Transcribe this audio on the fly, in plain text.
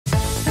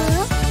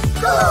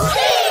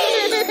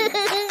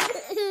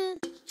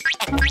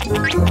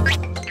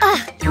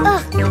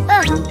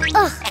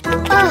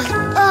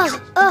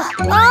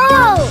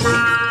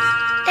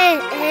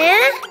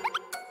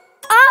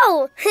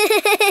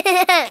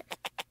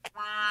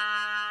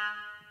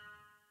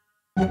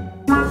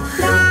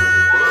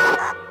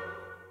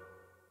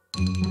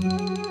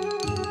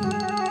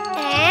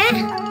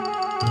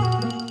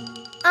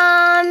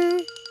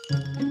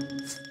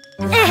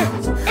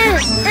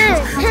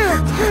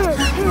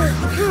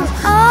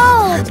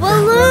Oh,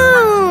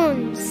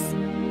 balloons!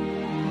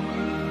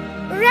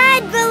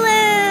 Red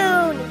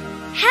balloon!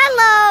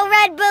 Hello,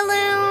 red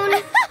balloon!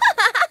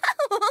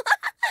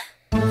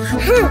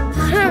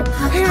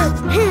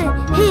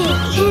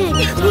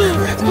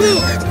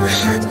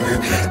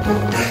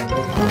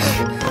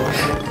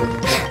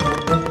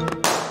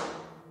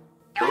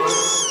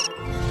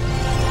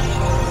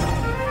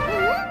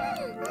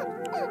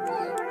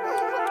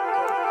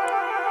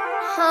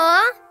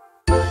 Huh?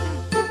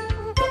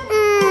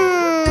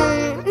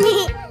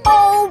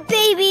 Oh,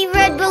 baby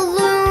red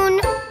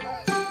balloon.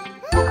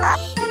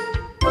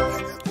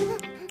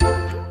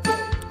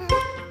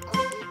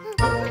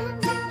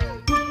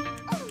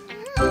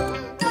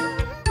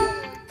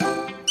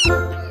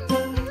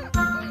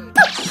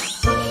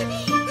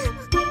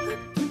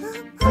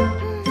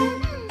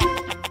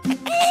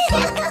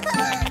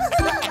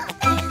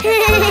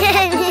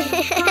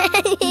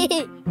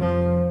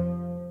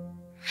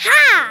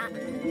 Ha!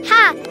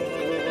 Ha!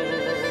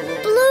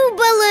 Blue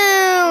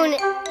balloon!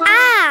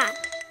 Ah!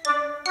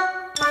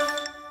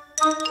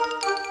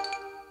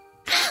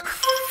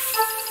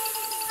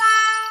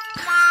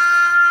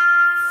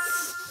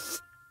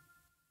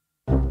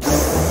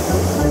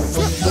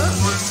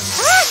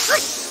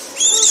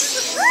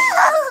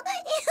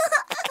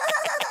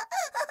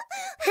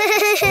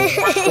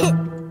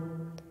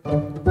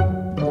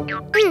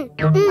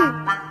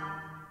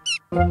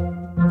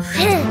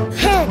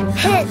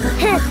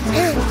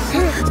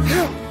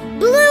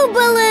 Blue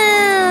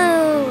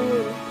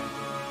balloon!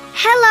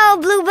 Hello,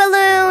 blue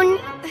balloon!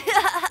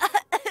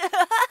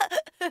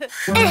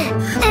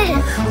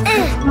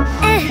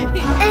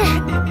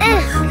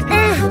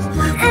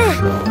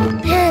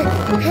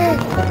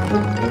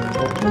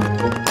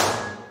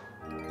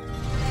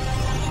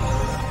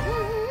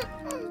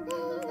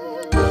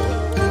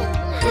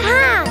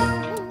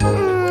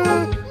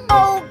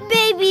 Oh,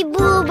 baby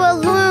blue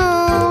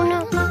balloon!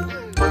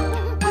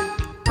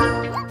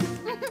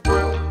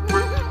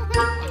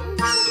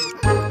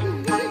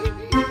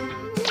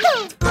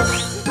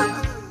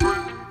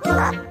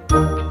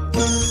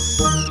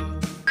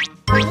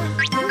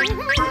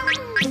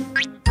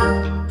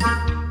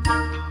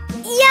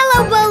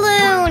 Yellow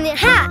balloon!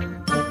 Ha!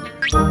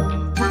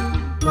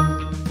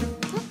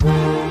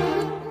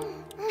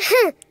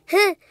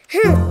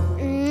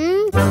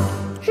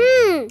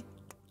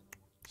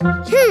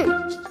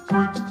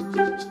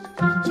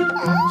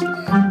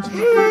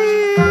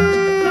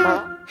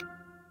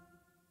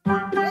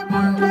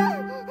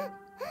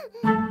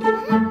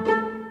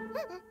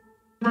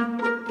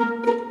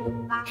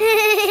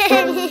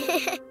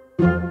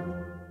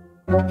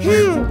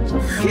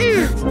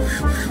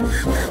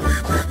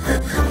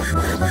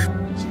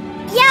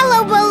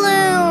 Yellow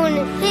balloon!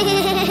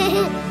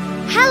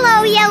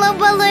 Hello, yellow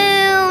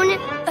balloon!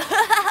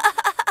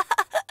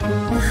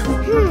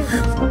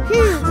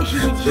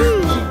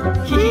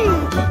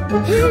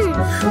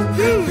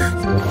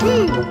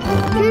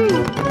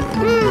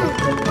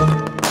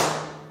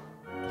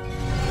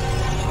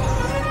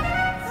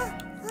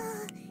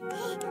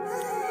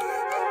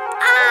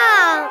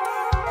 Ah!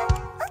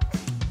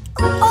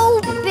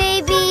 Oh,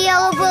 baby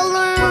yellow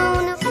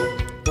balloon!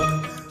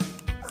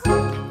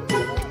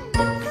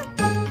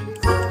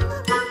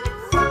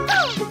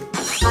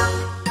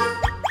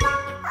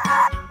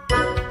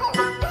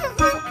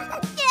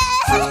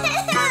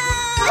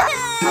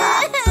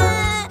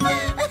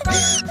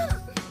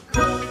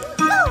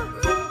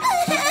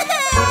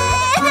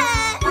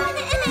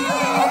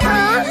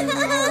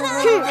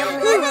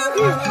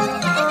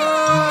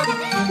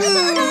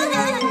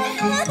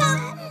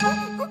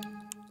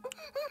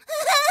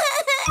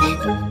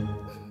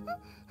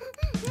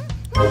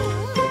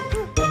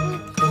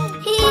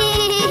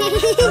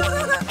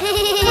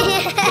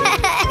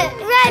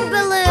 Red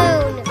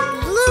balloon,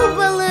 blue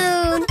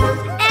balloon,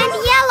 and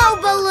yellow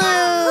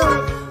balloon.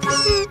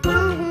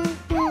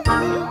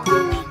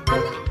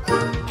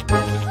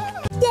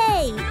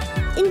 Yay!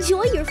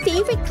 Enjoy your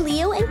favorite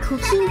Cleo and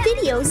Cuquin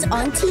videos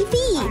on TV.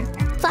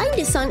 Find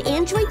us on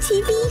Android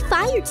TV,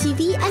 Fire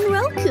TV, and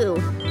Roku.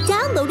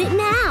 Download it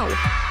now.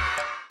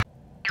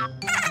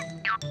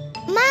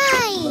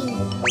 Mine!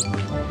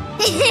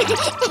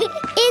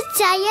 It's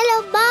a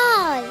yellow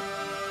ball.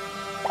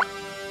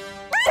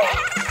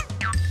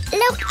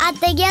 Look at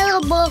the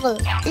yellow ball.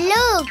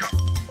 Look!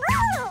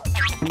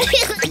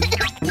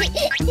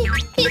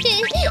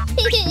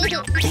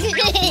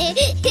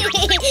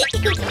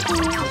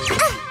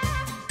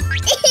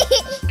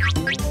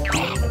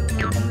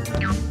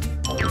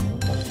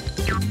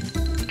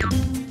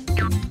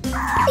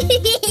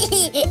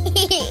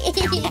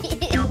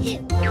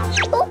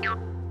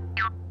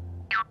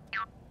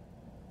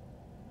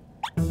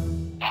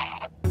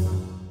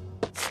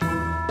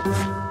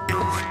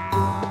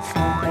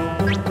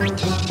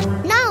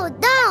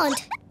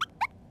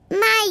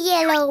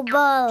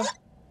 ball.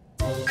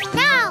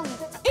 No!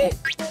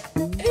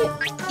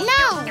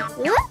 No!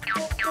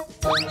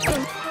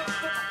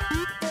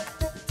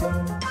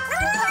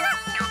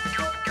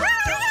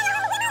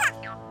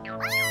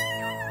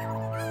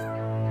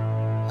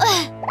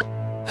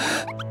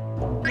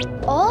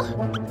 Oh?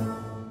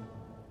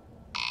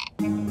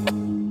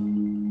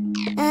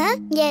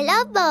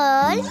 Yellow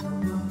ball?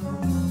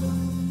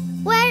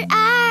 Where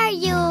are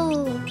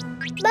you?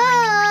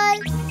 Ball!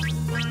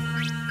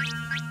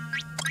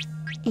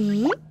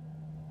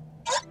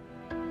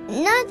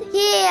 Not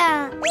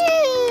here.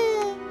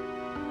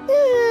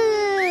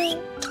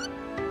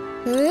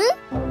 Huh?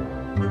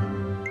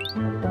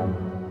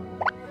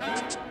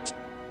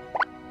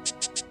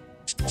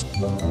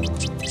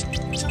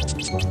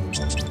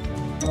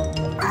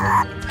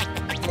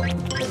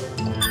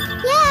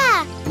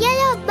 Yeah,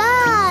 yellow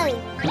ball.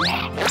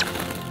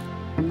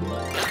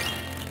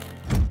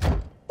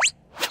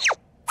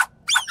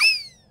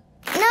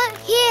 Not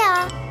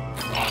here.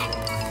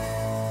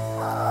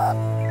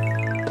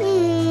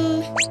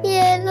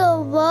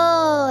 Yellow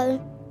ball.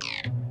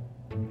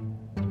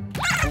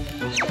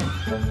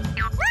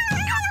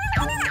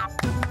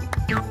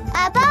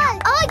 A ball.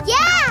 Oh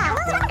yeah.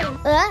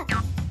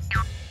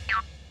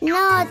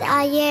 Not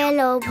a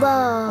yellow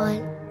ball.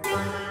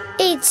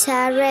 It's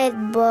a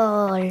red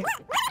ball.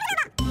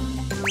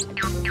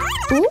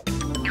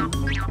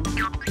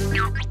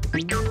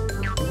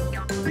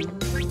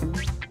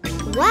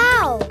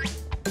 Wow!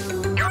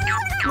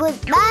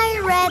 Goodbye,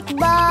 red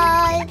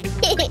ball.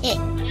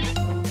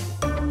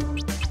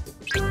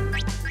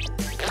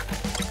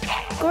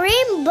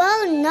 Green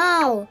ball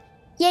now.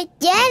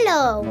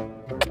 Yellow.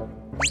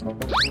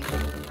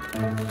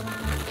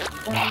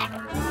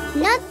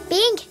 Not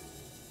pink.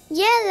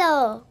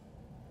 Yellow.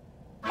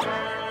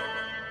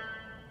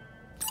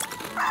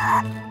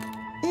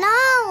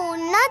 No,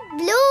 not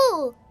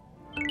blue.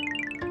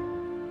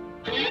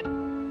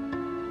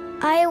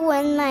 I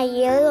want my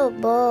yellow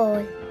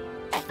ball.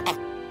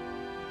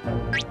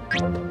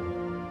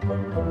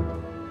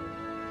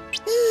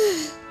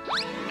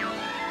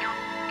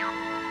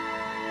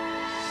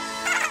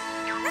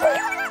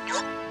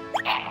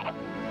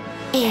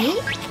 Eh?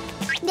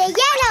 The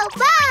yellow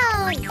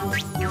ball!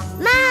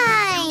 Mom!